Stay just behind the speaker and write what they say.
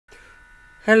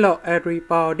Hello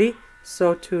everybody,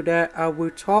 so today I will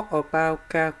talk about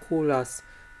calculus.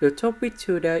 The topic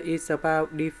today is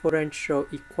about differential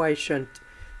equations.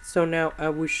 So now I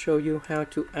will show you how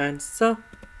to answer.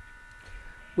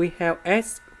 We have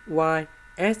x, y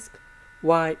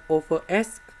over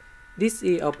x. This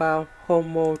is about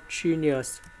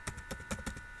homogeneous.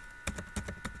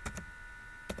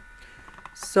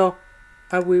 So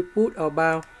I will put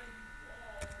about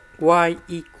y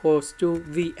equals to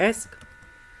vx.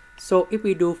 So if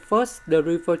we do first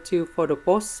derivative for the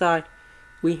both sides,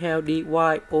 we have dy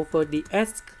over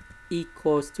dx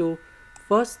equals to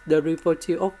first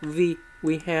derivative of v,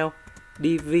 we have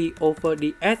dv over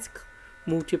dx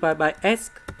multiplied by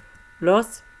x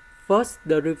plus first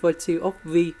derivative of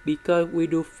v because we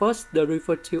do first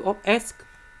derivative of x.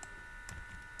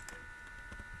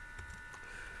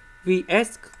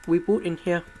 Vx we put in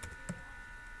here.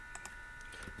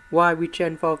 Y we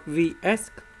change for vx.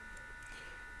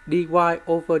 Dy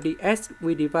over dx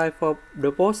we divide for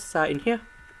the both sides in here.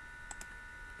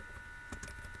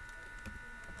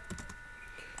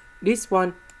 This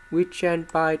one we change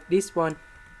by this one.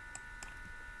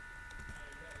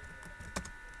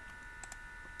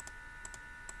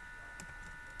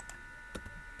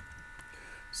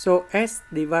 So s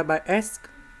divided by s.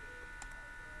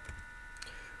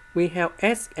 We have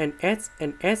s and s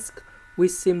and s. We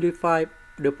simplify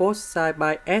the both sides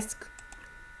by s.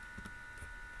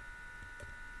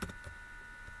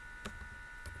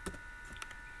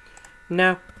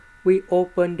 Now we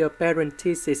open the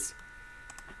parentheses.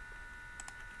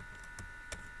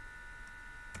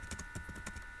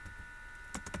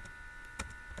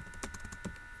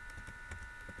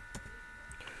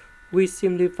 We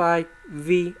simplify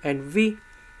v and v.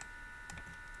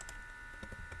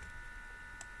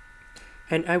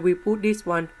 And I will put this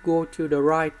one go to the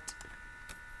right.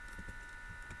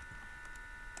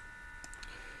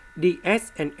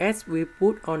 Ds and s we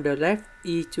put on the left,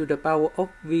 e to the power of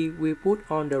v we put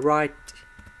on the right.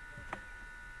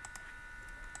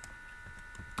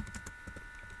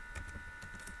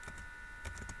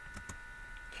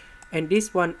 And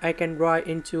this one I can write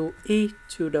into e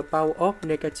to the power of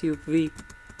negative v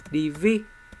dv.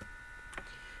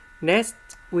 Next,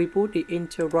 we put the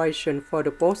integration for the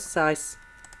both sides.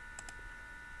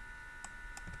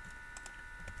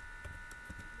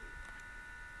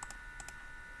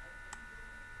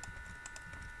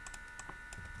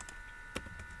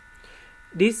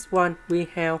 This one we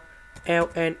have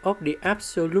ln of the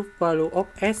absolute value of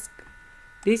s.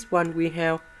 This one we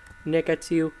have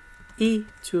negative e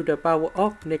to the power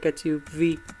of negative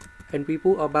v, and we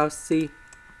put about c.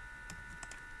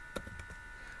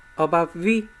 About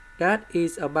v, that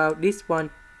is about this one.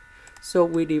 So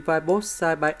we divide both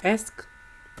sides by s.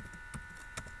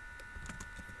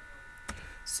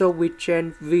 So we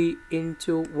change v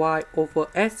into y over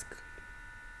s.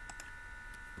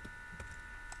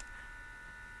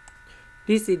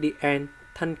 This is the end.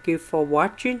 Thank you for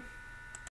watching.